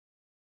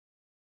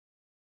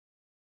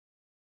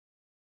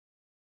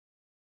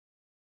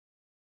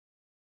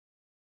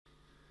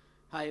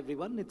Hi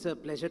everyone, it's a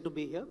pleasure to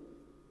be here.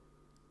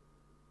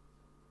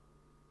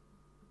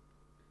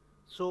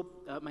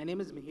 My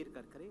name is Mihir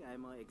Karkare.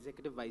 I'm an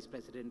Executive Vice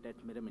President at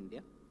Mirum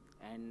India.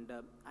 And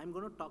I'm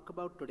going to talk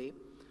about today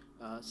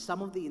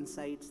some of the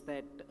insights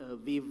that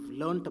we've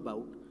learned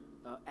about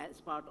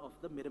as part of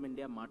the Mirum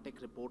India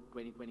MarTech Report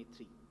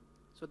 2023.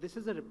 So this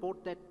is a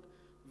report that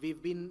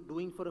we've been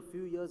doing for a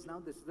few years now.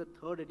 This is the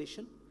third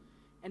edition.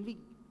 And we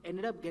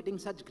ended up getting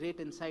such great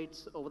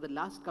insights over the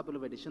last couple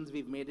of editions.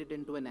 We've made it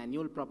into an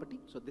annual property.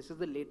 So this is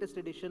the latest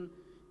edition.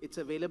 It's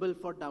available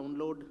for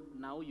download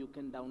now. You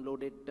can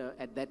download it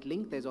at that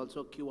link. There's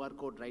also a QR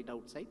code right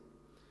outside.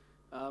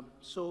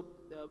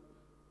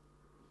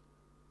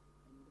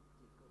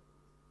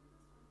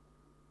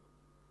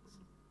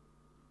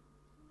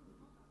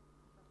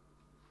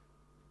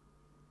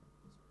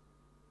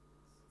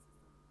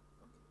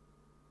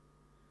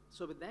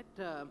 So with that,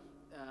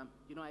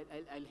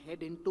 I'll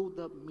head into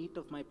the meat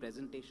of my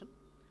presentation.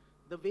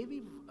 The way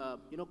we've,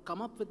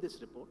 come up with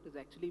this report is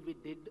actually we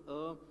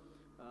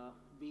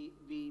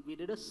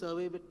did a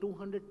survey with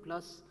 200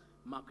 plus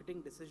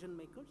marketing decision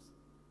makers.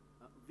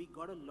 We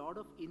got a lot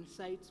of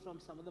insights from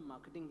some of the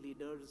marketing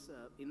leaders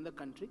in the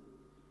country.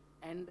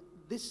 And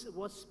this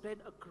was spread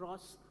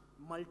across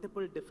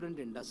multiple different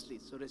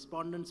industries. So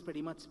respondents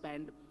pretty much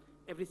spanned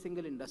every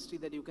single industry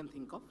that you can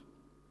think of.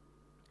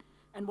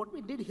 And what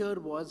we did here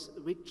was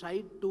we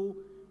tried to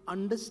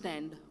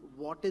understand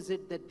what is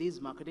it that these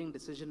marketing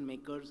decision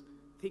makers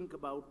think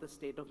about the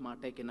state of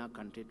MarTech in our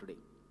country today,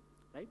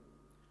 right?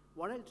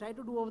 What I'll try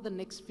to do over the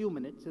next few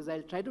minutes is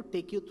I'll try to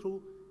take you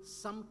through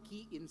some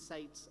key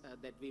insights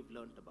that we've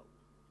learned about.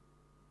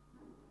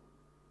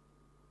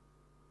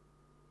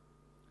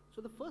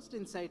 So the first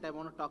insight I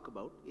want to talk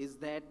about is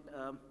that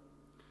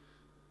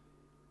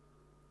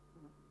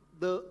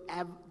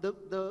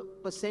the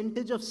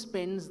percentage of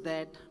spends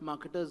that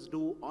marketers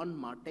do on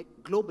MarTech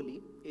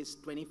globally is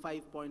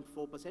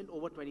 25.4%,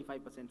 over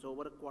 25%. So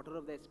over a quarter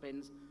of their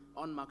spends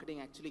on marketing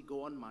actually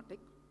go on MarTech.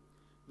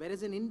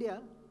 Whereas in India,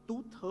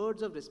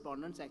 2/3 of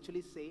respondents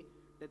actually say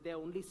that they're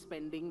only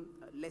spending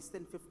less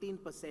than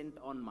 15%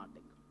 on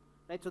MarTech,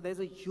 right? So there's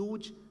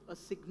a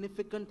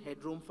significant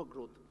headroom for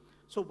growth.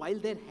 So while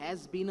there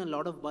has been a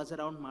lot of buzz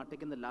around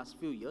MarTech in the last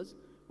few years,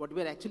 what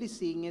we're actually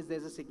seeing is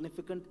there's a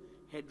significant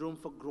headroom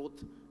for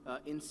growth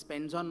in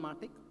spends on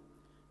MarTech.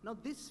 Now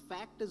this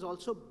fact is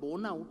also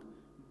borne out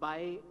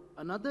by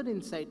another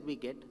insight we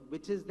get,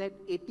 which is that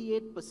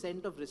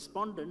 88% of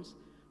respondents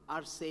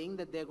are saying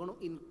that they're going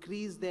to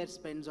increase their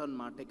spends on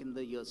MarTech in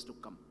the years to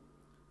come,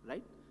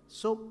 right?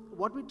 So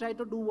what we tried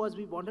to do was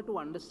we wanted to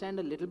understand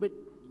a little bit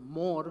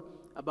more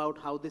about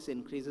how this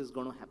increase is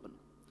going to happen.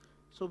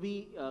 So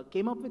we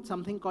came up with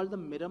something called the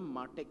Mirum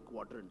MarTech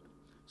quadrant.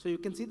 So you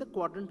can see the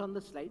quadrant on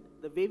the slide.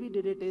 The way we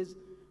did it is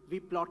we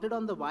plotted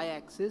on the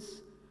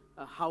y-axis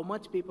how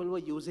much people were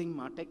using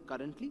MarTech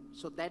currently.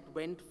 So that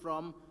went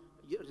from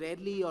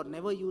rarely or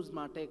never used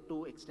MarTech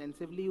to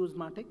extensively used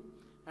MarTech.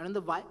 And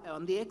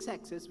on the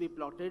x-axis, we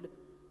plotted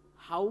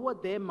how were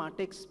their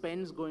MarTech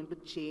spends going to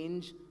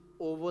change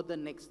over the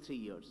next 3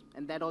 years.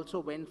 And that also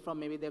went from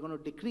maybe they're going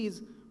to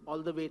decrease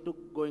all the way to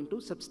going to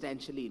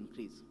substantially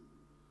increase.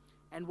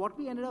 And what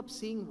we ended up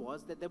seeing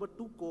was that there were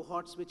two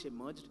cohorts which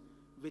emerged,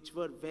 which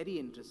were very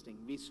interesting.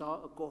 We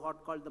saw a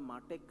cohort called the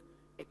MarTech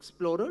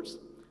Explorers.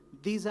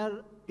 These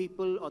are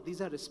people, or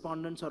these are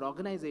respondents or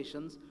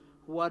organizations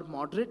who are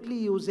moderately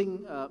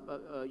using,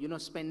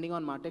 spending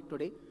on MarTech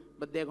today,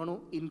 but they're going to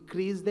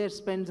increase their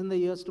spends in the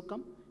years to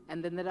come.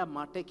 And then there are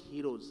MarTech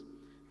Heroes.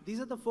 These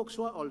are the folks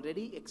who are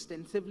already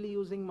extensively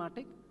using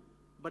MarTech,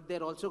 but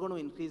they're also going to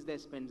increase their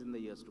spends in the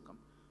years to come.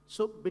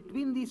 So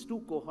between these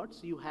two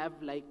cohorts, you have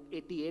like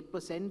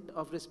 88%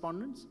 of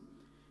respondents.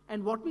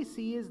 And what we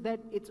see is that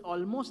it's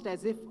almost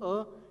as if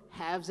a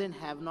haves and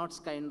have-nots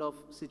kind of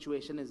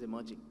situation is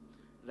emerging,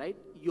 right?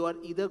 You are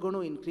either going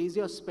to increase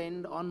your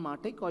spend on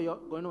MarTech or you're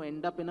going to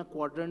end up in a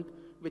quadrant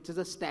which is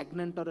a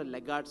stagnant or a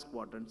laggards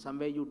quadrant,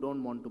 somewhere you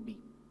don't want to be.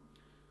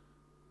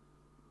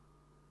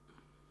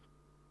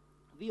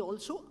 We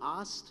also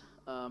asked,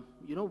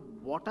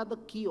 what are the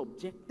key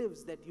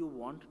objectives that you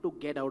want to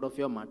get out of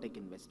your MarTech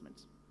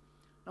investments?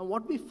 Now,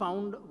 what we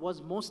found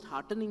was most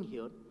heartening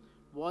here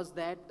was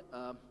that,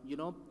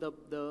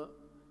 the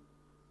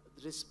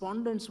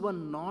respondents were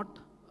not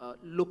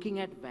looking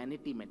at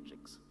vanity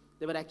metrics.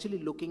 They were actually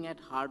looking at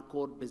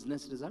hardcore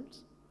business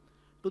results,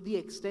 to the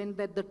extent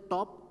that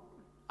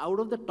out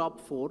of the top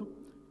 4,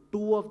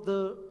 2 of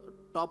the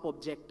top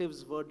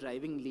objectives were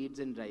driving leads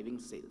and driving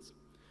sales.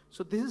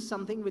 So this is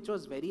something which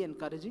was very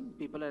encouraging.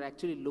 People are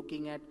actually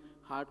looking at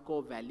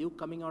hardcore value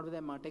coming out of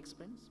their MarTech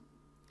spends.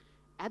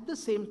 At the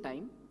same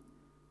time,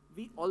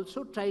 we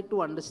also tried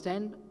to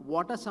understand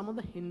what are some of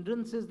the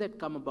hindrances that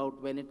come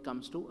about when it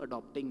comes to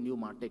adopting new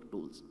MarTech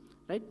tools,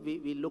 right?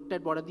 We looked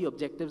at what are the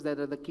objectives that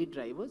are the key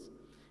drivers,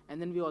 and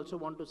then we also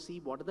want to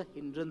see what are the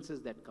hindrances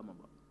that come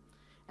about.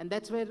 And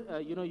that's where,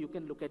 you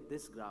can look at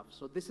this graph.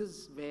 So this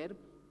is where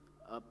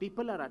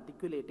people are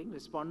articulating,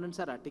 respondents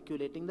are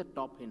articulating the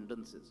top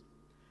hindrances.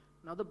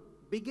 Now the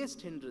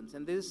biggest hindrance,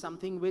 and this is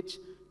something which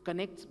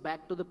connects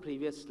back to the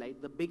previous slide,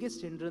 the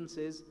biggest hindrance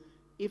is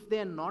if they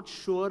are not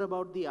sure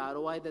about the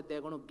ROI that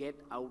they're going to get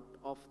out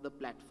of the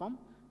platform,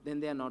 then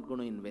they are not going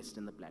to invest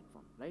in the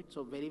platform, right?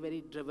 So very,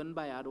 very driven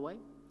by ROI.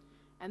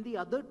 And the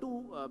other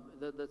two,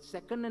 the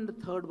second and the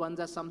third ones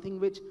are something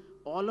which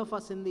all of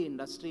us in the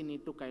industry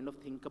need to kind of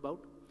think about.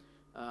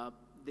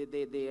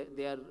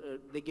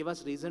 They give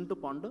us reason to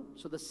ponder.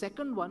 So the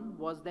second one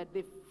was that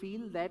they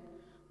feel that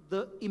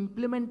the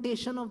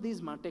implementation of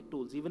these MarTech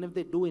tools, even if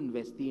they do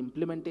invest, the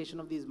implementation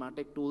of these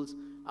MarTech tools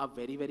are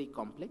very, very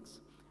complex.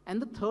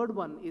 And the third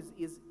one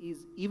is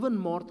even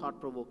more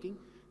thought-provoking.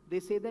 They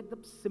say that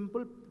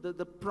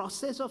the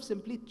process of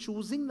simply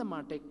choosing the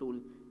MarTech tool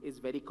is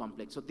very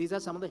complex. So these are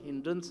some of the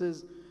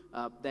hindrances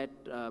that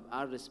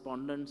our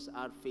respondents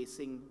are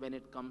facing when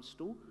it comes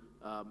to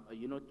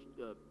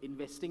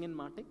investing in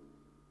MarTech.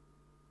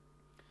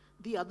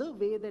 The other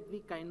way that we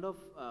kind of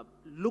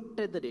looked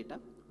at the data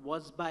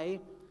was by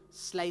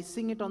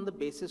slicing it on the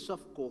basis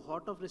of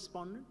cohort of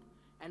respondent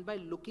and by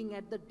looking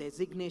at the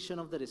designation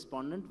of the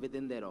respondent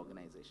within their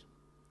organization.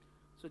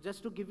 So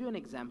just to give you an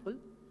example,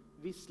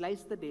 we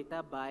sliced the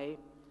data by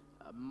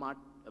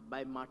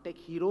MarTech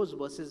heroes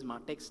versus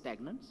MarTech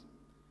stagnants.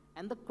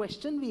 And the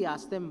question we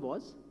asked them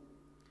was,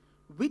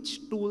 which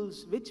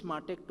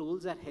MarTech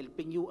tools are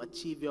helping you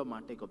achieve your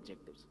MarTech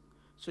objectives?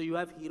 So you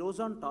have heroes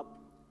on top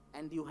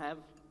and you have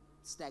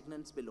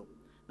stagnants below.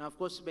 Now, of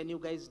course, when you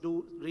guys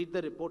do read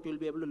the report, you'll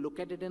be able to look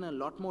at it in a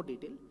lot more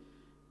detail.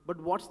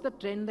 But what's the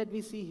trend that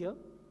we see here?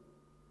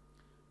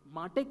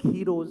 MarTech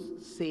heroes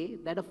say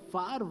that a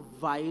far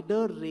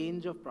wider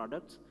range of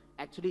products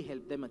actually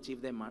help them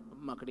achieve their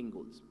marketing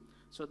goals.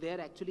 So they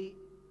are actually,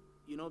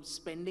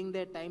 spending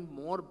their time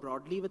more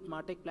broadly with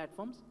MarTech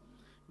platforms.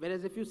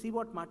 Whereas if you see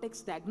what MarTech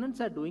stagnants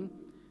are doing,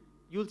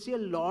 you'll see a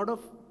lot of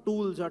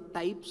tools or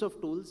types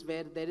of tools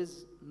where there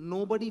is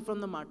nobody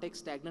from the MarTech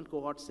stagnant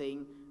cohort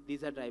saying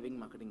these are driving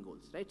marketing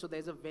goals, right? So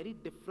there's a very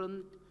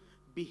different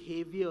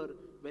behavior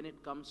when it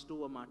comes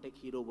to a MarTech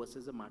hero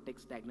versus a MarTech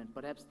stagnant.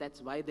 Perhaps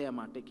that's why they are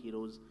MarTech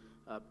heroes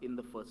in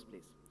the first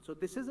place. So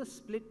this is a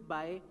split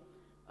by,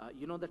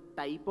 the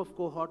type of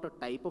cohort or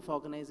type of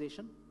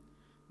organization.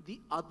 The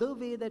other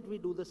way that we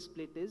do the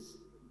split is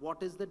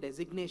what is the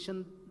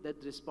designation that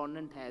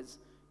respondent has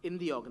in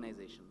the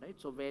organization, right?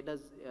 So where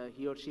does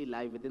he or she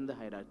lie within the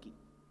hierarchy?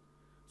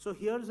 So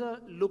here's a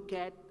look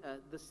at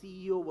the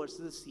CEO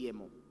versus the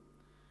CMO.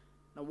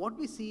 Now what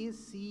we see is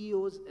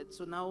CEOs,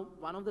 so now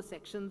one of the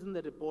sections in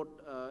the report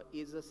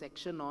is a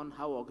section on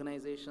how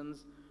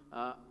organizations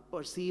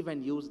perceive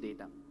and use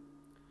data.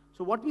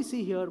 So what we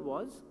see here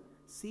was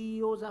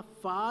CEOs are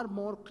far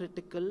more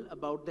critical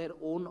about their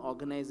own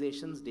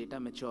organization's data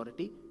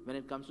maturity when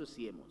it comes to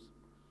CMOs.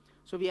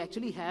 So we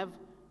actually have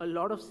a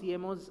lot of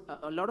CEOs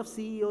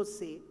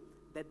say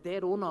that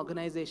their own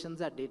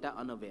organizations are data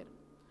unaware.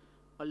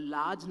 A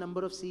large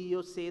number of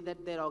CEOs say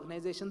that their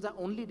organizations are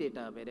only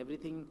data aware.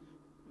 Everything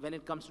when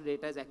it comes to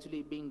data is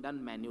actually being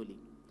done manually.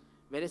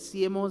 Whereas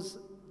CMOs,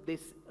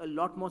 a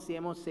lot more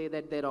CMOs say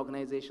that their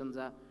organizations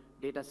are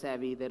data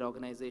savvy, their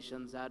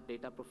organizations are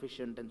data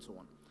proficient, and so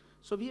on.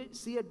 So we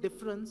see a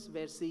difference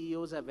where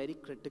CEOs are very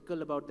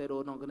critical about their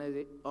own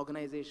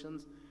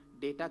organization's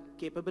data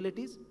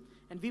capabilities.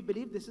 And we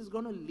believe this is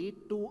going to lead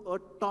to a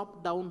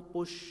top-down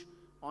push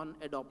on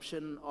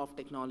adoption of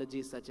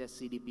technologies such as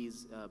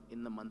CDPs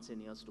in the months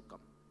and years to come.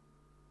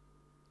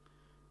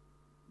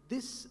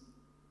 This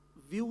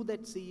view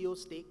that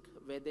CEOs take,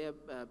 where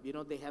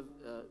they have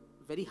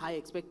very high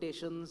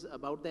expectations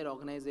about their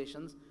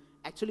organizations,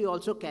 actually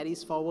also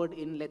carries forward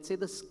in, let's say,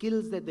 the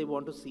skills that they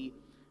want to see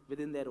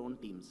within their own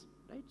teams,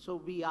 right?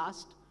 So we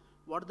asked,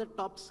 what are the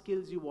top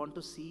skills you want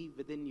to see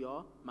within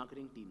your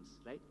marketing teams,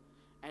 right?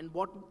 And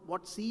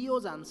what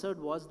CEOs answered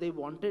was they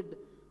wanted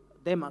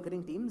their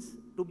marketing teams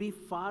to be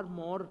far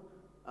more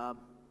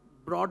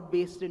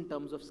broad-based in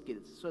terms of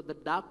skills. So the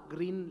dark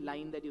green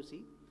line that you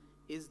see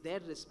is their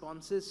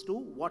responses to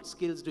what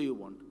skills do you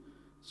want.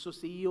 So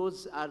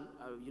CEOs are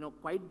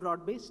quite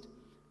broad-based,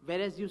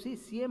 whereas you see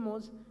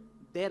CMOs,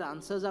 their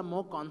answers are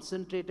more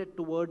concentrated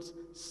towards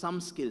some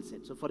skill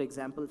set. So for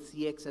example,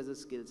 CX as a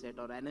skill set,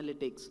 or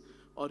analytics,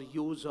 or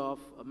use of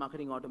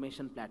marketing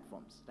automation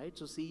platforms, right?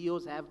 So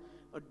CEOs have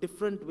a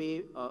different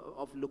way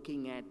of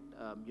looking at,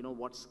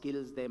 what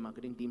skills their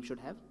marketing team should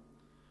have.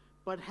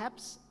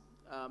 Perhaps,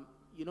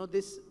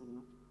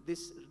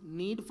 this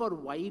need for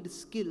wide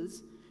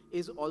skills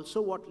is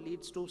also what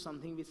leads to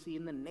something we see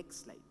in the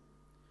next slide,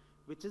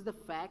 which is the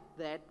fact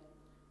that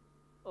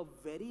a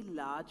very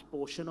large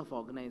portion of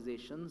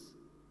organizations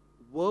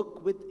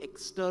work with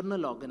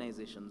external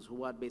organizations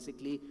who are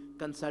basically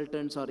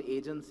consultants or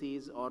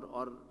agencies or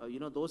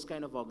those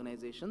kind of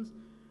organizations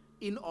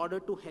in order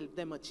to help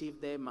them achieve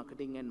their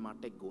marketing and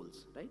MarTech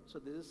goals, right? So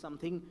this is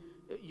something,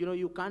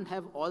 you can't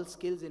have all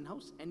skills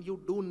in-house, and you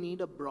do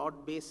need a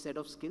broad-based set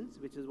of skills,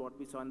 which is what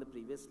we saw in the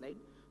previous slide.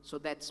 So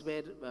that's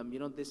where,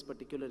 this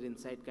particular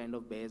insight kind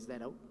of bears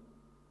that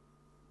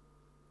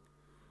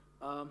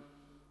out.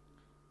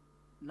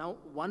 Now,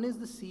 one is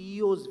the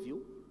CEO's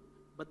view,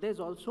 but there's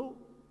also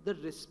the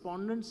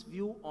respondents'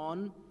 view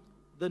on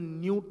the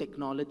new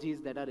technologies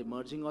that are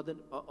emerging or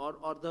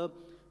the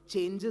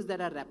changes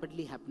that are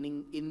rapidly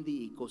happening in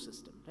the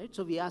ecosystem, right?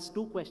 So we asked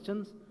two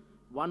questions.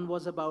 One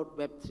was about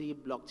Web3,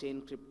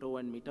 blockchain, crypto,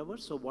 and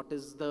metaverse. So what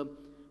is the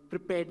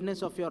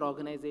preparedness of your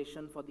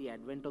organization for the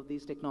advent of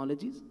these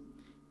technologies?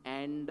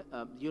 And,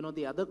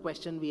 the other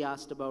question we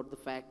asked about the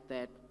fact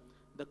that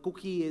the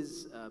cookie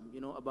is,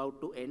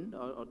 about to end,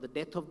 or the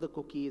death of the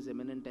cookie is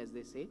imminent, as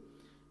they say.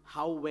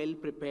 How well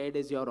prepared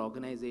is your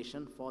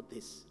organization for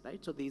this,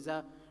 right? So these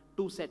are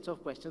two sets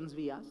of questions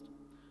we asked.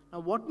 Now,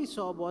 what we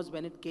saw was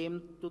when it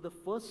came to the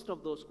first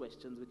of those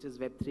questions, which is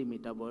Web3,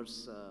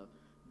 metaverse,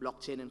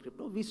 blockchain, and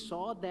crypto, we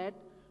saw that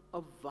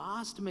a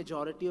vast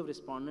majority of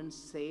respondents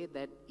say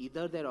that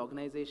either their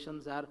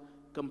organizations are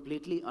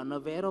completely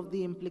unaware of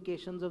the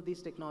implications of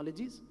these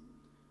technologies,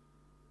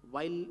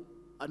 while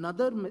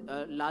another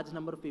large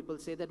number of people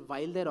say that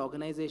while their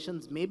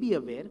organizations may be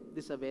aware,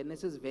 this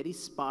awareness is very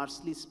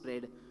sparsely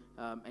spread,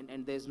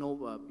 and there's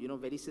no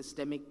very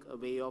systemic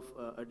way of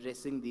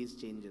addressing these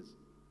changes.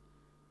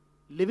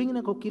 Living in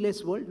a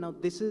cookieless world, now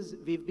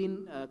we've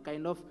been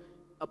kind of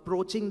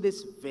approaching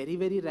this very,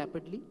 very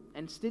rapidly,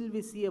 and still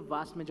we see a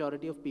vast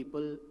majority of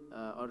people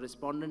or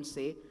respondents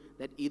say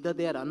that either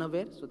they are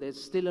unaware, so there's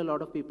still a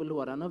lot of people who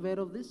are unaware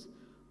of this,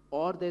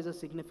 or there's a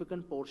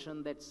significant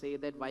portion that say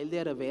that while they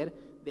are aware,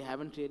 they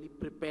haven't really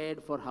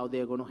prepared for how they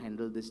are going to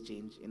handle this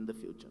change in the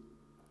future.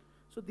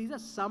 So these are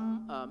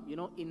some,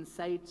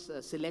 insights,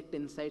 select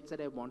insights that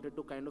I wanted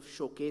to kind of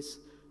showcase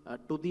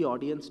to the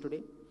audience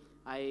today.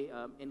 I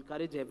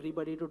encourage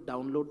everybody to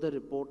download the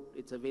report.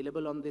 It's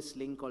available on this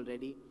link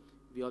already.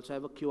 We also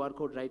have a QR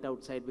code right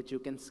outside which you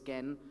can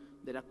scan.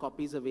 There are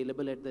copies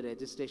available at the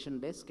registration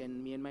desk,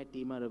 and me and my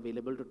team are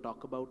available to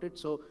talk about it.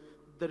 So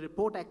the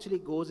report actually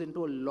goes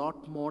into a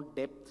lot more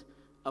depth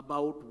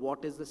about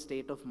what is the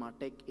state of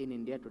MarTech in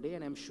India today,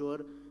 and I'm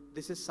sure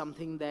this is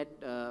something that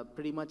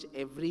pretty much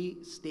every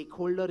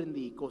stakeholder in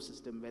the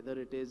ecosystem, whether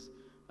it is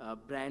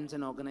brands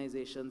and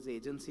organizations,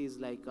 agencies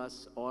like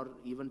us, or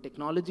even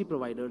technology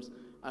providers,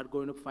 are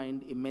going to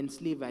find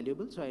immensely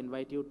valuable. So I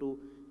invite you to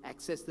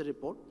access the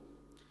report.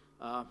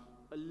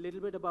 A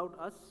little bit about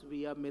us.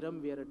 We are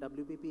Mirum. We are a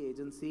WPP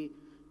agency.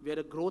 We are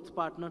a growth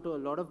partner to a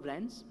lot of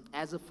brands.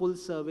 As a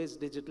full-service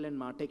digital and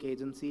MarTech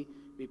agency,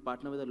 we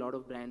partner with a lot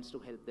of brands to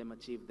help them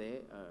achieve their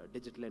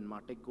digital and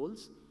MarTech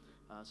goals.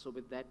 So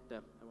with that,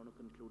 I want to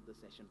conclude the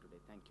session today.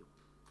 Thank you.